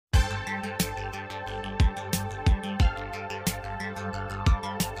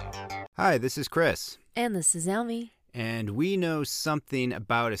Hi, this is Chris, And this is Elmi. and we know something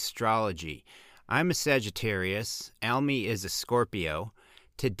about astrology. I'm a Sagittarius, Almy is a Scorpio.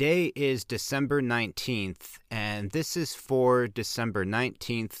 Today is December 19th, and this is for December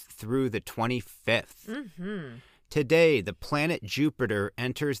 19th through the 25th. Mm-hmm. Today, the planet Jupiter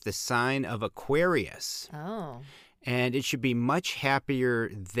enters the sign of Aquarius, Oh. and it should be much happier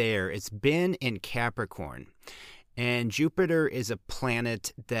there. It's been in Capricorn. And Jupiter is a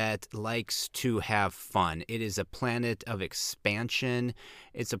planet that likes to have fun. It is a planet of expansion.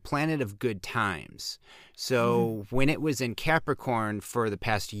 It's a planet of good times. So when it was in Capricorn for the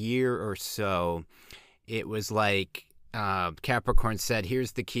past year or so, it was like Capricorn said,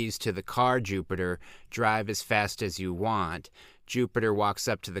 here's the keys to the car, Jupiter. Drive as fast as you want. Jupiter walks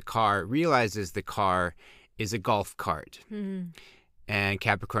up to the car, realizes the car is a golf cart. Mm-hmm. And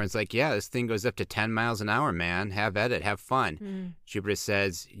Capricorn's like, yeah, this thing goes up to 10 miles an hour, man. Have at it. Have fun. Mm-hmm. Jupiter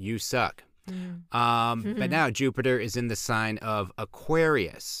says, you suck. Mm-hmm. But now Jupiter is in the sign of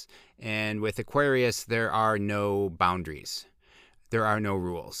Aquarius. And with Aquarius, there are no boundaries. There are no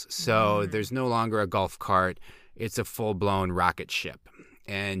rules. So there's no longer a golf cart. It's a full-blown rocket ship.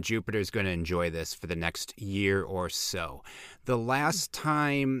 And Jupiter's going to enjoy this for the next year or so. The last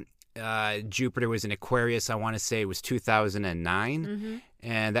time Jupiter was in Aquarius, I want to say it was 2009. Mm-hmm.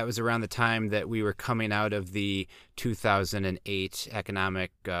 And that was around the time that we were coming out of the 2008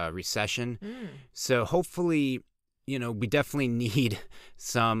 economic recession. So hopefully, we definitely need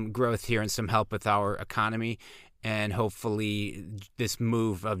some growth here and some help with our economy. And hopefully this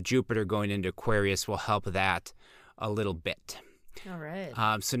move of Jupiter going into Aquarius will help that a little bit. All right.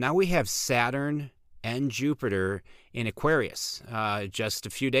 So now we have Saturn and Jupiter in Aquarius. Just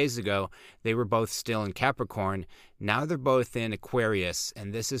a few days ago, they were both still in Capricorn. Now they're both in Aquarius,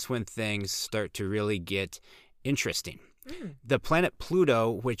 and this is when things start to really get interesting. The planet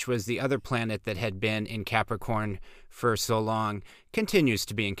Pluto, which was the other planet that had been in Capricorn for so long, continues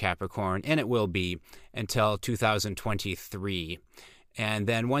to be in Capricorn, and it will be until 2023. And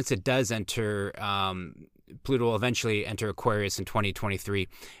then once it does enter, Pluto will eventually enter Aquarius in 2023,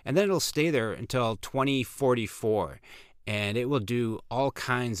 and then it'll stay there until 2044, and it will do all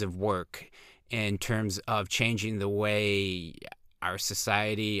kinds of work in terms of changing the way our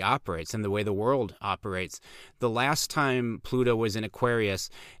society operates and the way the world operates. The last time Pluto was in Aquarius,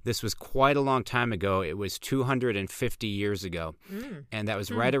 this was quite a long time ago. It was 250 years ago, and that was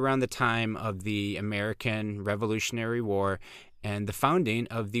right around the time of the American Revolutionary War and the founding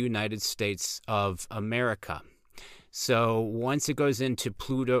of the United States of America. So once it goes into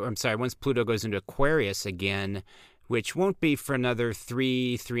once Pluto goes into Aquarius again, which won't be for another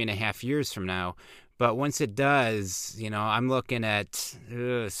 3.5 years from now, but once it does, I'm looking at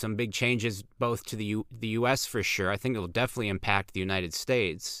some big changes both to the U.S. for sure. I think it will definitely impact the United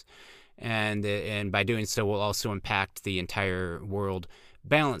States, and by doing so will also impact the entire world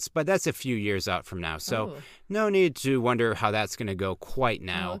balance. But that's a few years out from now, so no need to wonder how that's going to go quite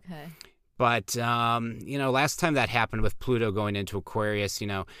now. Oh, okay. But, last time that happened with Pluto going into Aquarius,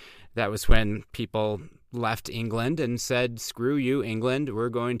 that was when people left England and said, screw you, England, we're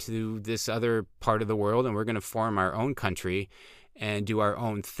going to this other part of the world and we're going to form our own country and do our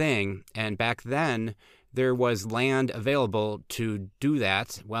own thing. And back then, there was land available to do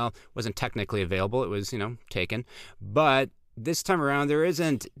that. Well, it wasn't technically available. It was, taken. But this time around, there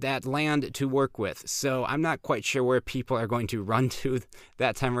isn't that land to work with. So I'm not quite sure where people are going to run to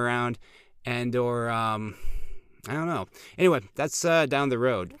that time around I don't know. Anyway, that's down the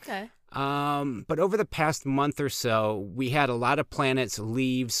road. Okay. But over the past month or so, we had a lot of planets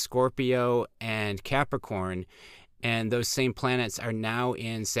leave Scorpio and Capricorn, and those same planets are now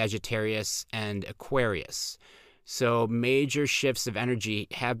in Sagittarius and Aquarius. So major shifts of energy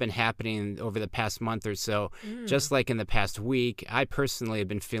have been happening over the past month or so. Just like in the past week, I personally have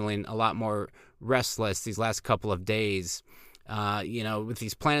been feeling a lot more restless these last couple of days. With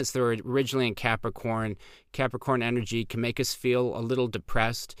these planets that were originally in Capricorn energy can make us feel a little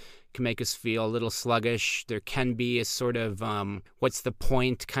depressed, can make us feel a little sluggish. There can be a sort of what's the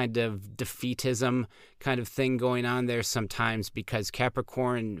point kind of defeatism kind of thing going on there sometimes, because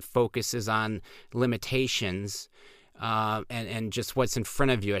Capricorn focuses on limitations and just what's in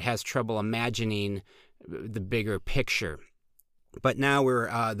front of you. It has trouble imagining the bigger picture. But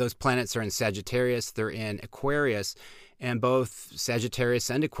now those planets are in Sagittarius, they're in Aquarius, and both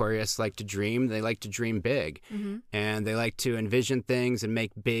Sagittarius and Aquarius like to dream. They like to dream big, and they like to envision things and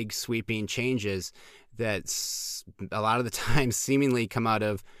make big, sweeping changes that a lot of the time seemingly come out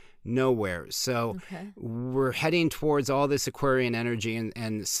of nowhere. So Okay. we're heading towards all this Aquarian energy,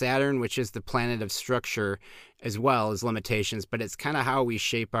 and Saturn, which is the planet of structure as well as limitations, but it's kind of how we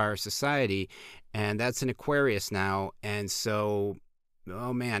shape our society, and that's in Aquarius now. And so,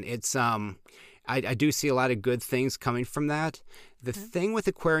 oh man, it's I do see a lot of good things coming from that. The thing with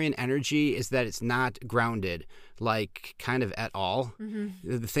Aquarian energy is that it's not grounded, like kind of at all.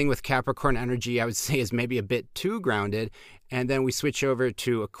 The thing with Capricorn energy, I would say, is maybe a bit too grounded. And then we switch over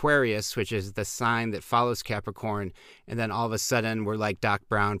to Aquarius, which is the sign that follows Capricorn. And then all of a sudden, we're like Doc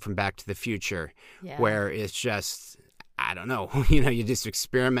Brown from Back to the Future, where it's just, I don't know, you just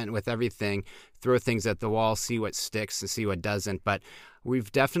experiment with everything, throw things at the wall, see what sticks and see what doesn't. But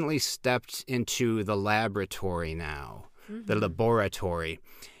we've definitely stepped into the laboratory now, the laboratory.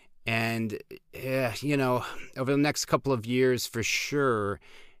 And, over the next couple of years, for sure,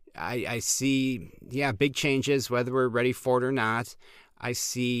 I see, big changes, whether we're ready for it or not. I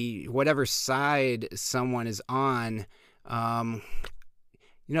see whatever side someone is on. The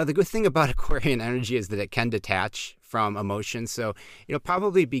good thing about Aquarian energy is that it can detach from emotions. So it'll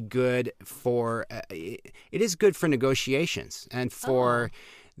probably be good for, it is good for negotiations and for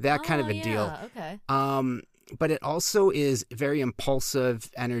that kind of a deal. Okay. But it also is very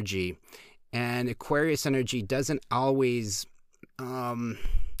impulsive energy. And Aquarius energy doesn't always,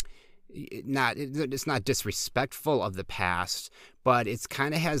 it's not disrespectful of the past, but it's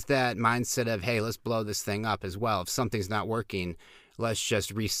kind of has that mindset of, hey, let's blow this thing up as well. If something's not working, let's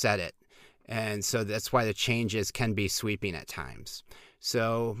just reset it. And so that's why the changes can be sweeping at times.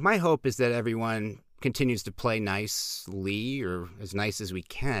 So my hope is that everyone continues to play nicely, or as nice as we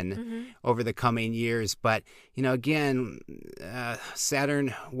can, over the coming years. But, again,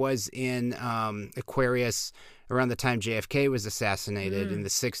 Saturn was in Aquarius around the time JFK was assassinated in the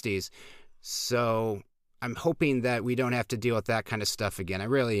 60s. So I'm hoping that we don't have to deal with that kind of stuff again. I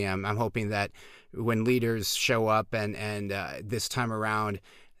really am. I'm hoping that when leaders show up and this time around,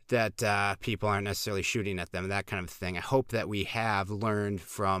 that people aren't necessarily shooting at them, that kind of thing. I hope that we have learned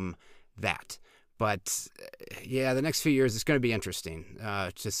from that. But, the next few years is going to be interesting,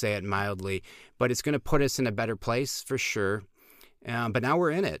 to say it mildly. But it's going to put us in a better place for sure. But now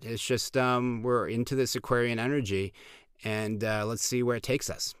we're in it. It's just we're into this Aquarian energy, and let's see where it takes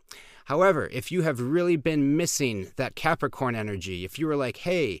us. However, if you have really been missing that Capricorn energy, if you were like,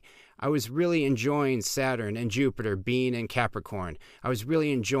 hey, I was really enjoying Saturn and Jupiter being in Capricorn. I was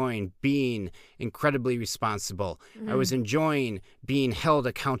really enjoying being incredibly responsible. I was enjoying being held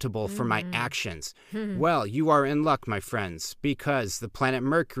accountable for my actions. Well, you are in luck, my friends, because the planet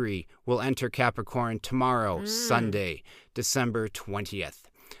Mercury will enter Capricorn tomorrow, Sunday, December 20th.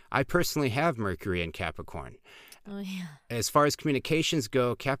 I personally have Mercury in Capricorn. Oh, yeah. As far as communications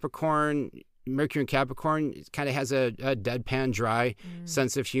go, Mercury in Capricorn kind of has a deadpan, dry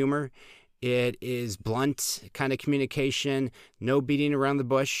sense of humor. It is blunt kind of communication, no beating around the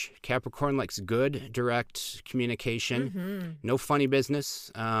bush. Capricorn likes good, direct communication, no funny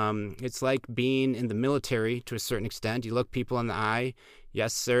business. It's like being in the military to a certain extent. You look people in the eye,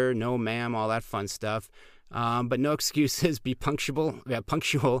 yes, sir, no, ma'am, all that fun stuff. But no excuses. Be punctual,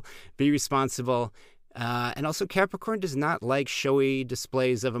 be responsible. And also Capricorn does not like showy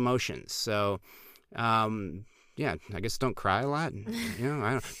displays of emotions. So, I guess don't cry a lot. I don't.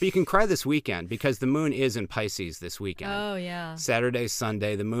 But you can cry this weekend because the moon is in Pisces this weekend. Oh, yeah. Saturday,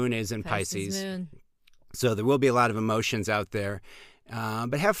 Sunday, the moon is in Pisces. Moon. So there will be a lot of emotions out there.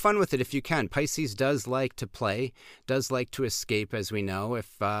 But have fun with it if you can. Pisces does like to play, does like to escape, as we know.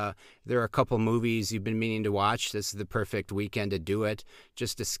 If there are a couple movies you've been meaning to watch, this is the perfect weekend to do it.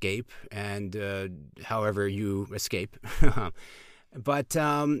 Just escape, and however you escape. But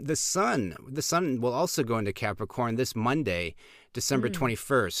the sun will also go into Capricorn this Monday, December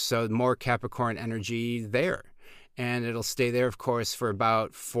 21st. So more Capricorn energy there. And it'll stay there, of course, for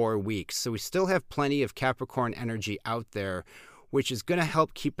about 4 weeks. So we still have plenty of Capricorn energy out there, which is going to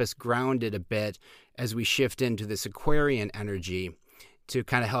help keep us grounded a bit as we shift into this Aquarian energy to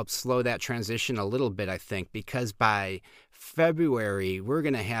kind of help slow that transition a little bit, I think, because by February, we're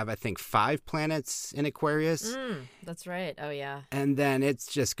going to have, I think, 5 planets in Aquarius. That's right. Oh, yeah. And then it's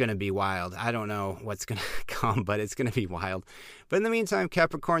just going to be wild. I don't know what's going to come, but it's going to be wild. But in the meantime,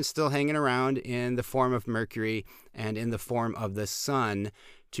 Capricorn's still hanging around in the form of Mercury and in the form of the sun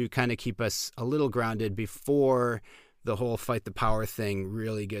to kind of keep us a little grounded before the whole fight the power thing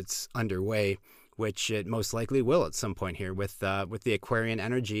really gets underway, which it most likely will at some point here with the Aquarian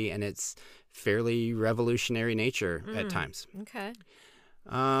energy and its fairly revolutionary nature at times. Okay.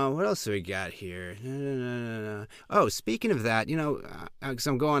 What else do we got here? Oh, speaking of that, because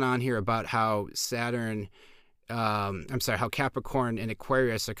I'm going on here about how Saturn how Capricorn and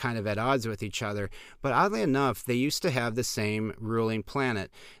Aquarius are kind of at odds with each other. But oddly enough, they used to have the same ruling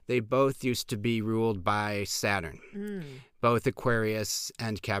planet. They both used to be ruled by Saturn. Both Aquarius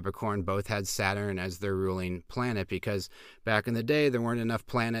and Capricorn both had Saturn as their ruling planet because back in the day, there weren't enough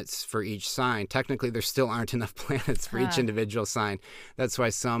planets for each sign. Technically, there still aren't enough planets for each individual sign. That's why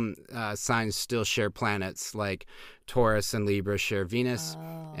some signs still share planets, like Taurus and Libra share Venus,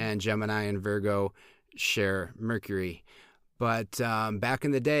 and Gemini and Virgo share Mercury. But back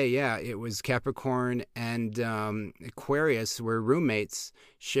in the day, yeah, it was Capricorn and Aquarius were roommates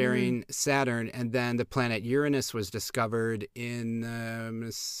sharing Saturn. And then the planet Uranus was discovered in, I'm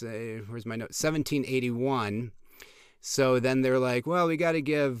going to say, where's my note? 1781. So then they're like, well, we got to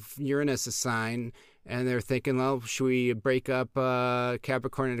give Uranus a sign. And they're thinking, well, should we break up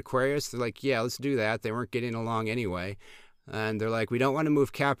Capricorn and Aquarius? They're like, yeah, let's do that. They weren't getting along anyway. And they're like, we don't want to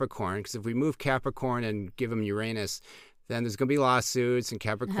move Capricorn because if we move Capricorn and give them Uranus, then there's going to be lawsuits, and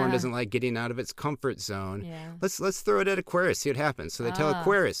Capricorn doesn't like getting out of its comfort zone. Yeah. Let's throw it at Aquarius, see what happens. So they tell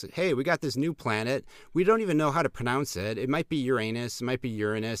Aquarius, hey, we got this new planet. We don't even know how to pronounce it. It might be Uranus, it might be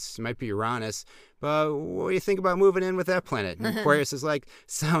Uranus, it might be Uranus. But what do you think about moving in with that planet? And Aquarius is like,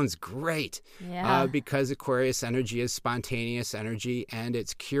 sounds great. Yeah. Because Aquarius energy is spontaneous energy, and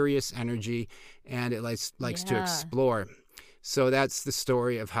it's curious energy, and it likes to explore. So that's the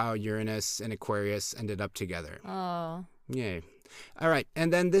story of how Uranus and Aquarius ended up together. Oh. Yay. All right.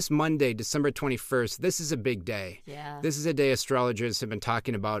 And then this Monday, December 21st, this is a big day. Yeah. This is a day astrologers have been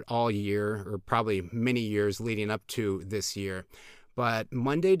talking about all year, or probably many years leading up to this year. But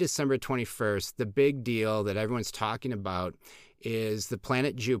Monday, December 21st, the big deal that everyone's talking about is the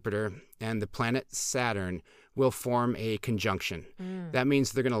planet Jupiter and the planet Saturn will form a conjunction. That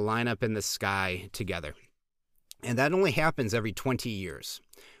means they're going to line up in the sky together. And that only happens every 20 years,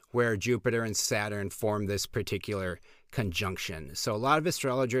 where Jupiter and Saturn form this particular conjunction. So a lot of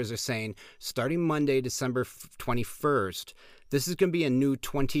astrologers are saying, starting Monday, December 21st, this is going to be a new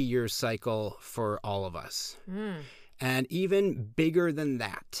 20-year cycle for all of us. And even bigger than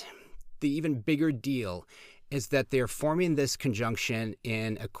that, the even bigger deal is that they're forming this conjunction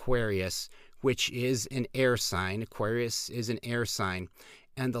in Aquarius, which is an air sign. Aquarius is an air sign.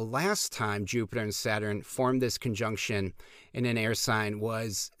 And the last time Jupiter and Saturn formed this conjunction in an air sign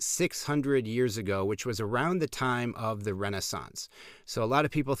was 600 years ago, which was around the time of the Renaissance. So a lot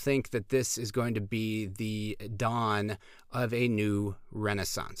of people think that this is going to be the dawn of a new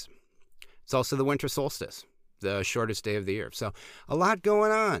Renaissance. It's also the winter solstice, the shortest day of the year. So a lot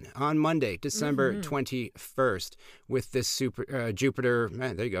going on Monday, December 21st, with this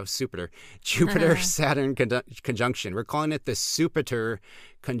Jupiter-Saturn conjunction. We're calling it the Supiter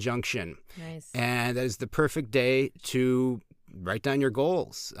conjunction. Nice. And that is the perfect day to write down your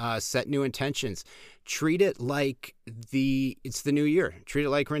goals, set new intentions. Treat it like it's the new year. Treat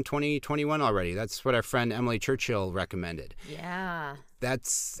it like we're in 2021 already. That's what our friend Emily Churchill recommended. Yeah.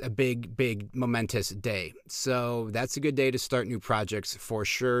 That's a big, big momentous day. So that's a good day to start new projects for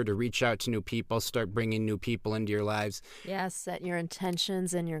sure, to reach out to new people, start bringing new people into your lives. Yeah, set your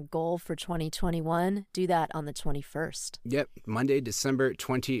intentions and your goal for 2021. Do that on the 21st. Yep, Monday, December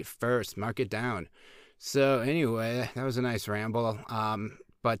 21st. Mark it down. So anyway, that was a nice ramble.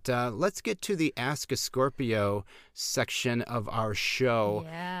 But let's get to the Ask a Scorpio section of our show.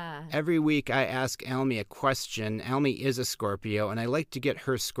 Yeah. Every week I ask Almy a question. Almy is a Scorpio, and I like to get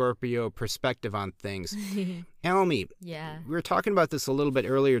her Scorpio perspective on things. Almy, we were talking about this a little bit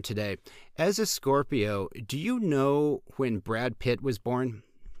earlier today. As a Scorpio, do you know when Brad Pitt was born?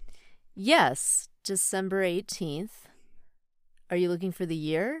 Yes, December 18th. Are you looking for the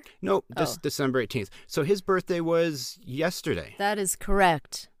year? No, just December 18th. So his birthday was yesterday. That is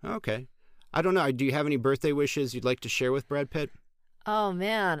correct. Okay. I don't know. Do you have any birthday wishes you'd like to share with Brad Pitt? Oh,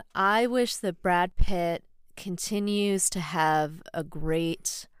 man. I wish that Brad Pitt continues to have a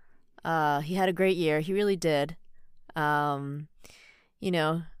great, he had a great year. He really did. Maybe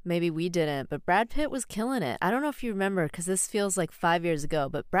we didn't, but Brad Pitt was killing it. I don't know if you remember, because this feels like 5 years ago,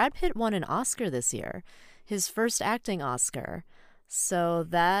 but Brad Pitt won an Oscar this year, his first acting Oscar. So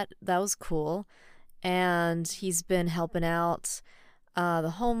that was cool. And he's been helping out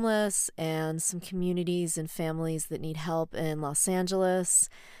the homeless and some communities and families that need help in Los Angeles.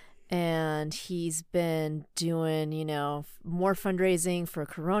 And he's been doing, more fundraising for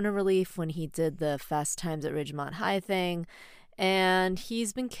corona relief when he did the Fast Times at Ridgemont High thing. And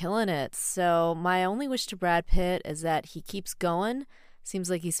he's been killing it. So my only wish to Brad Pitt is that he keeps going. Seems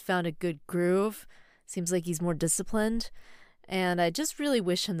like he's found a good groove. Seems like he's more disciplined. And I just really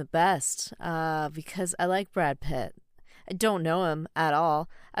wish him the best because I like Brad Pitt. I don't know him at all.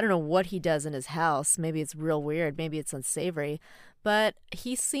 I don't know what he does in his house. Maybe it's real weird. Maybe it's unsavory. But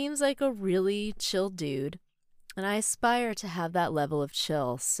he seems like a really chill dude. And I aspire to have that level of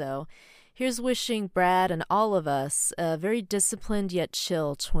chill. So here's wishing Brad and all of us a very disciplined yet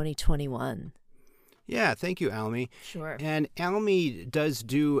chill 2021. Yeah, thank you, Almy. Sure. And Almy does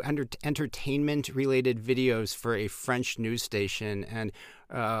do entertainment-related videos for a French news station and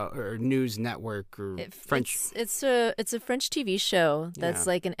or news network or French. It's a French TV show that's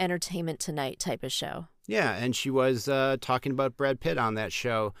like an Entertainment Tonight type of show. Yeah, and she was talking about Brad Pitt on that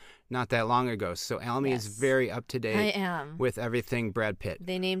show not that long ago. So Almy is very up to date with everything Brad Pitt.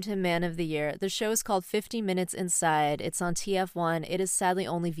 They named him Man of the Year. The show is called 50 Minutes Inside. It's on TF1. It is sadly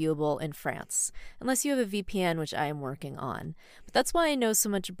only viewable in France, unless you have a VPN, which I am working on. But that's why I know so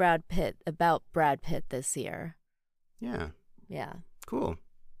much about Brad Pitt this year. Yeah. Yeah. Cool.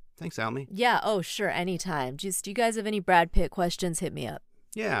 Thanks, Almy. Yeah. Oh, sure. Anytime. Just, do you guys have any Brad Pitt questions? Hit me up.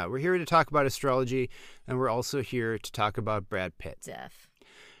 Yeah, we're here to talk about astrology, and we're also here to talk about Brad Pitt.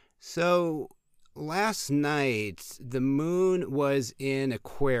 So last night, the moon was in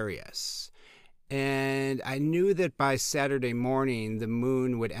Aquarius, and I knew that by Saturday morning, the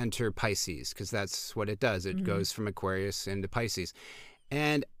moon would enter Pisces, because that's what it does. It goes from Aquarius into Pisces.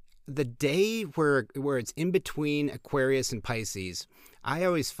 And the day where it's in between Aquarius and Pisces, I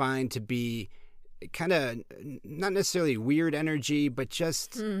always find to be kind of not necessarily weird energy, but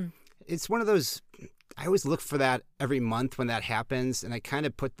just it's one of those. I always look for that every month when that happens, and I kind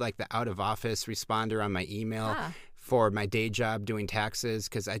of put like the out of office responder on my email for my day job doing taxes,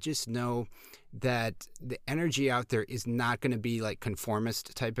 because I just know that the energy out there is not going to be like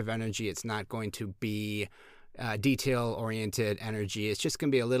conformist type of energy. It's not going to be detail oriented energy. It's just going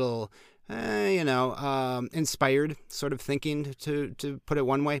to be a little inspired sort of thinking, to put it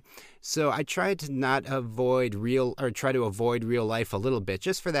one way. So I tried to try to avoid real life a little bit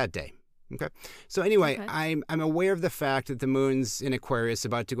just for that day. Okay. So anyway, I'm aware of the fact that the moon's in Aquarius,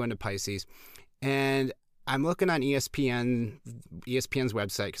 about to go into Pisces, and I'm looking on ESPN's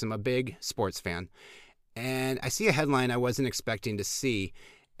website because I'm a big sports fan, and I see a headline I wasn't expecting to see,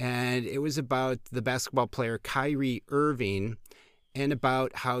 and it was about the basketball player Kyrie Irving and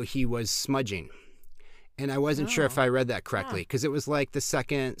about how he was smudging. And I wasn't sure if I read that correctly, because it was like the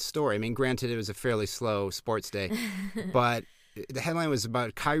second story. I mean, granted, it was a fairly slow sports day, but the headline was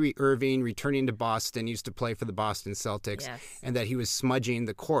about Kyrie Irving returning to Boston, used to play for the Boston Celtics, and that he was smudging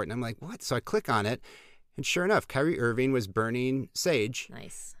the court. And I'm like, what? So I click on it, and sure enough, Kyrie Irving was burning sage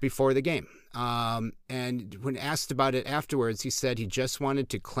before the game. And when asked about it afterwards, he said he just wanted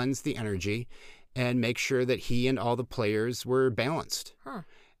to cleanse the energy and make sure that he and all the players were balanced.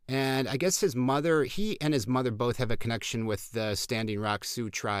 And I guess he and his mother both have a connection with the Standing Rock Sioux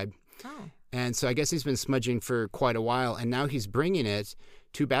tribe. And so I guess he's been smudging for quite a while, and now he's bringing it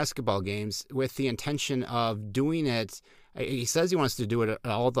to basketball games with the intention of doing it. He says he wants to do it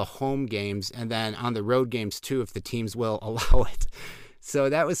at all the home games and then on the road games too, if the teams will allow it. So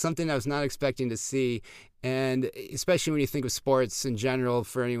that was something I was not expecting to see. And especially when you think of sports in general,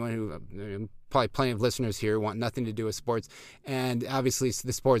 for anyone who, probably plenty of listeners here want nothing to do with sports. And obviously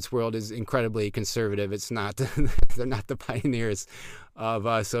the sports world is incredibly conservative. It's not, they're not the pioneers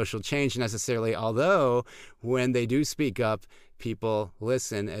of social change necessarily. Although when they do speak up, people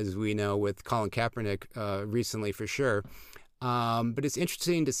listen, as we know with Colin Kaepernick recently for sure. But it's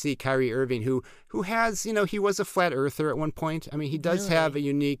interesting to see Kyrie Irving, who has, he was a flat earther at one point. I mean, he does have a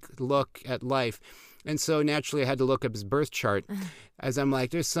unique look at life. And so naturally I had to look up his birth chart as I'm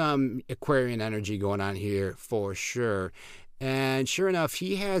like, there's some Aquarian energy going on here for sure. And sure enough,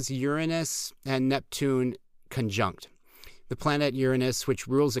 he has Uranus and Neptune conjunct. The planet Uranus, which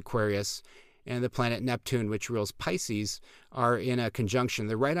rules Aquarius, and the planet Neptune, which rules Pisces, are in a conjunction.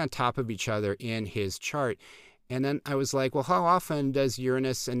 They're right on top of each other in his chart. And then I was like, well, how often does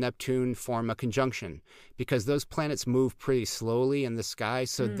Uranus and Neptune form a conjunction? Because those planets move pretty slowly in the sky,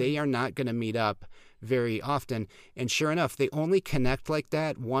 so they are not going to meet up very often. And sure enough, they only connect like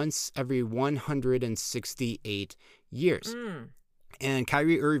that once every 168 years. And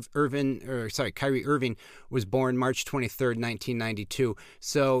Kyrie Irving was born March 23rd, 1992.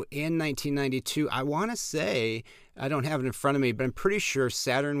 So in 1992, I want to say, I don't have it in front of me, but I'm pretty sure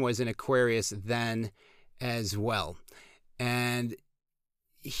Saturn was in Aquarius then as well. And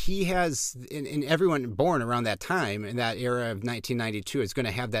he has, and everyone born around that time, in that era of 1992, is going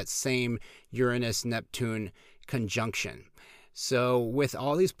to have that same Uranus-Neptune conjunction. So with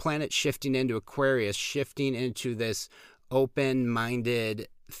all these planets shifting into Aquarius, shifting into this open-minded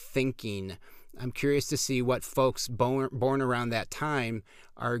thinking, I'm curious to see what folks born around that time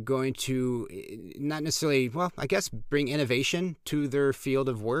are going to not necessarily, well, I guess bring innovation to their field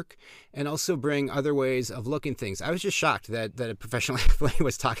of work and also bring other ways of looking things. I was just shocked that a professional athlete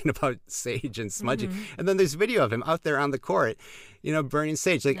was talking about sage and smudging. Mm-hmm. And then there's video of him out there on the court, burning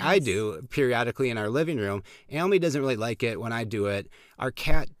sage like I do periodically in our living room. Almy doesn't really like it when I do it. Our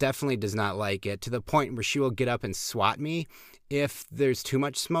cat definitely does not like it, to the point where she will get up and swat me if there's too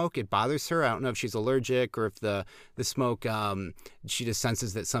much smoke. It bothers her. I don't know if she's allergic or if the smoke, she just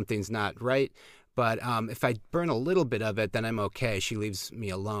senses that something's not right. But if I burn a little bit of it, then I'm okay. She leaves me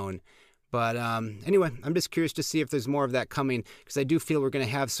alone. But anyway, I'm just curious to see if there's more of that coming, because I do feel we're going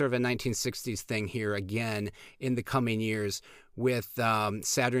to have sort of a 1960s thing here again in the coming years with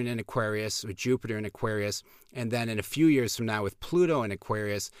Saturn in Aquarius, with Jupiter in Aquarius, and then in a few years from now with Pluto in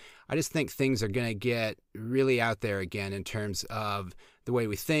Aquarius. I just think things are going to get really out there again in terms of the way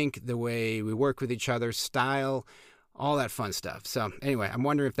we think, the way we work with each other, style, all that fun stuff. So anyway, I'm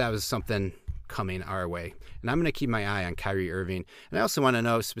wondering if that was something coming our way. And I'm going to keep my eye on Kyrie Irving. And I also want to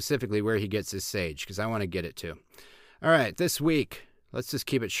know specifically where he gets his sage, because I want to get it too. All right, this week, let's just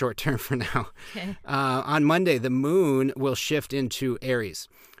keep it short term for now. Okay. On Monday, the moon will shift into Aries.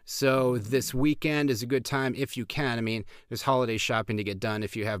 So this weekend is a good time if you can. I mean, there's holiday shopping to get done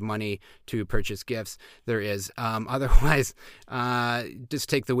if you have money to purchase gifts. There is. Otherwise, just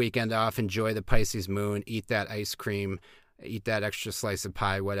take the weekend off, enjoy the Pisces moon, eat that ice cream, eat that extra slice of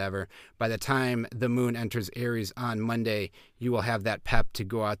pie, whatever. By the time the moon enters Aries on Monday, you will have that pep to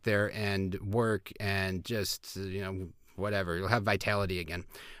go out there and work and just, whatever. You'll have vitality again.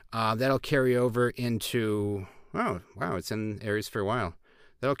 That'll carry over into, it's in Aries for a while.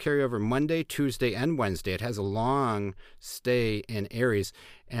 That'll carry over Monday, Tuesday, and Wednesday. It has a long stay in Aries.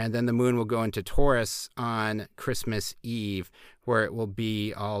 And then the moon will go into Taurus on Christmas Eve, where it will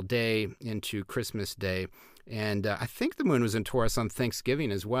be all day into Christmas Day. And I think the moon was in Taurus on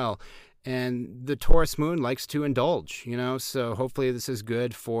Thanksgiving as well. And the Taurus moon likes to indulge, so hopefully this is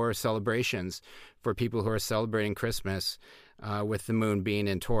good for celebrations, for people who are celebrating Christmas with the moon being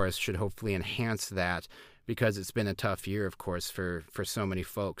in Taurus should hopefully enhance that, because it's been a tough year, of course, for so many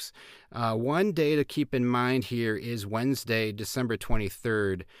folks. One day to keep in mind here is Wednesday, December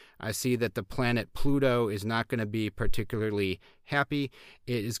 23rd. I see that the planet Pluto is not going to be particularly happy.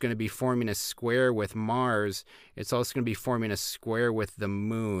 It is going to be forming a square with Mars. It's also going to be forming a square with the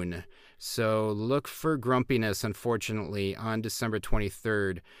moon. So look for grumpiness, unfortunately, on December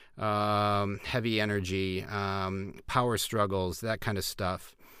 23rd. Heavy energy, power struggles, that kind of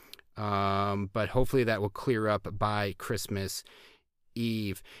stuff. But hopefully that will clear up by Christmas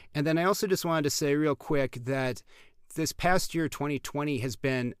Eve. And then I also just wanted to say real quick that this past year, 2020, has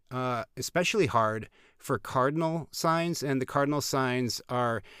been especially hard for cardinal signs. And the cardinal signs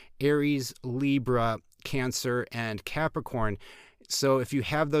are Aries, Libra, Cancer, and Capricorn. So if you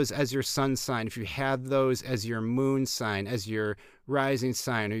have those as your sun sign, if you have those as your moon sign, as your rising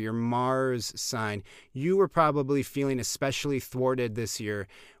sign or your Mars sign, you were probably feeling especially thwarted this year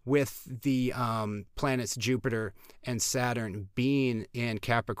with the planets Jupiter and Saturn being in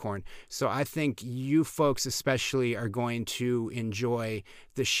Capricorn. So I think you folks especially are going to enjoy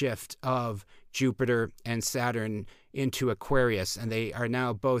the shift of Jupiter and Saturn into Aquarius, and they are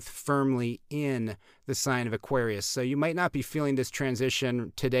now both firmly in the sign of Aquarius. So you might not be feeling this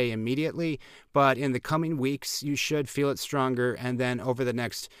transition today immediately, but in the coming weeks, you should feel it stronger. And then over the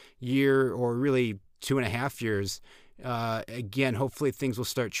next year, or really 2.5 years, again, hopefully things will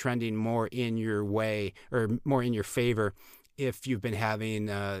start trending more in your way, or more in your favor, if you've been having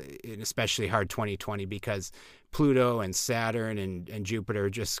an especially hard 2020, because Pluto and Saturn and Jupiter are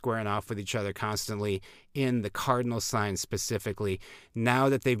just squaring off with each other constantly in the cardinal signs specifically. Now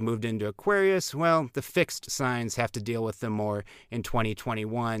that they've moved into Aquarius, well, the fixed signs have to deal with them more in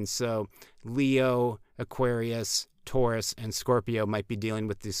 2021. So Leo, Aquarius, Taurus, and Scorpio might be dealing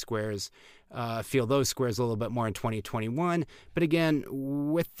with these squares. Feel those squares a little bit more in 2021. But again,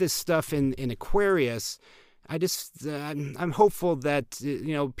 with this stuff in Aquarius, I'm hopeful that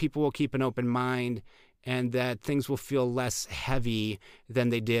people will keep an open mind, and that things will feel less heavy than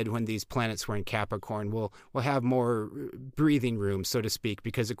they did when these planets were in Capricorn. We'll have more breathing room, so to speak,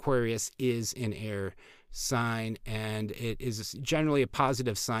 because Aquarius is an air sign, and it is generally a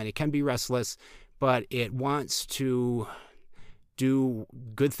positive sign. It can be restless, but it wants to do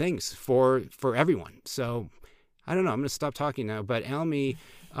good things for everyone. So I don't know. I'm going to stop talking now. But Almy,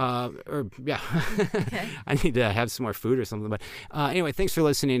 Okay. I need to have some more food or something. But anyway, thanks for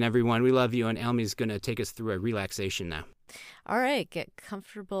listening, everyone. We love you. And Almy's going to take us through a relaxation now. All right. Get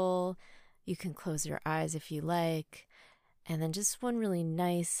comfortable. You can close your eyes if you like. And then just one really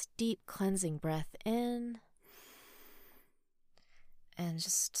nice, deep cleansing breath in. And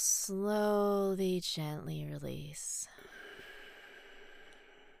just slowly, gently release.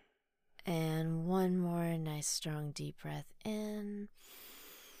 And one more nice, strong, deep breath in.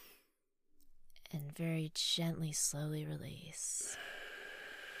 And very gently, slowly release.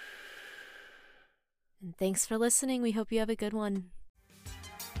 And thanks for listening. We hope you have a good one.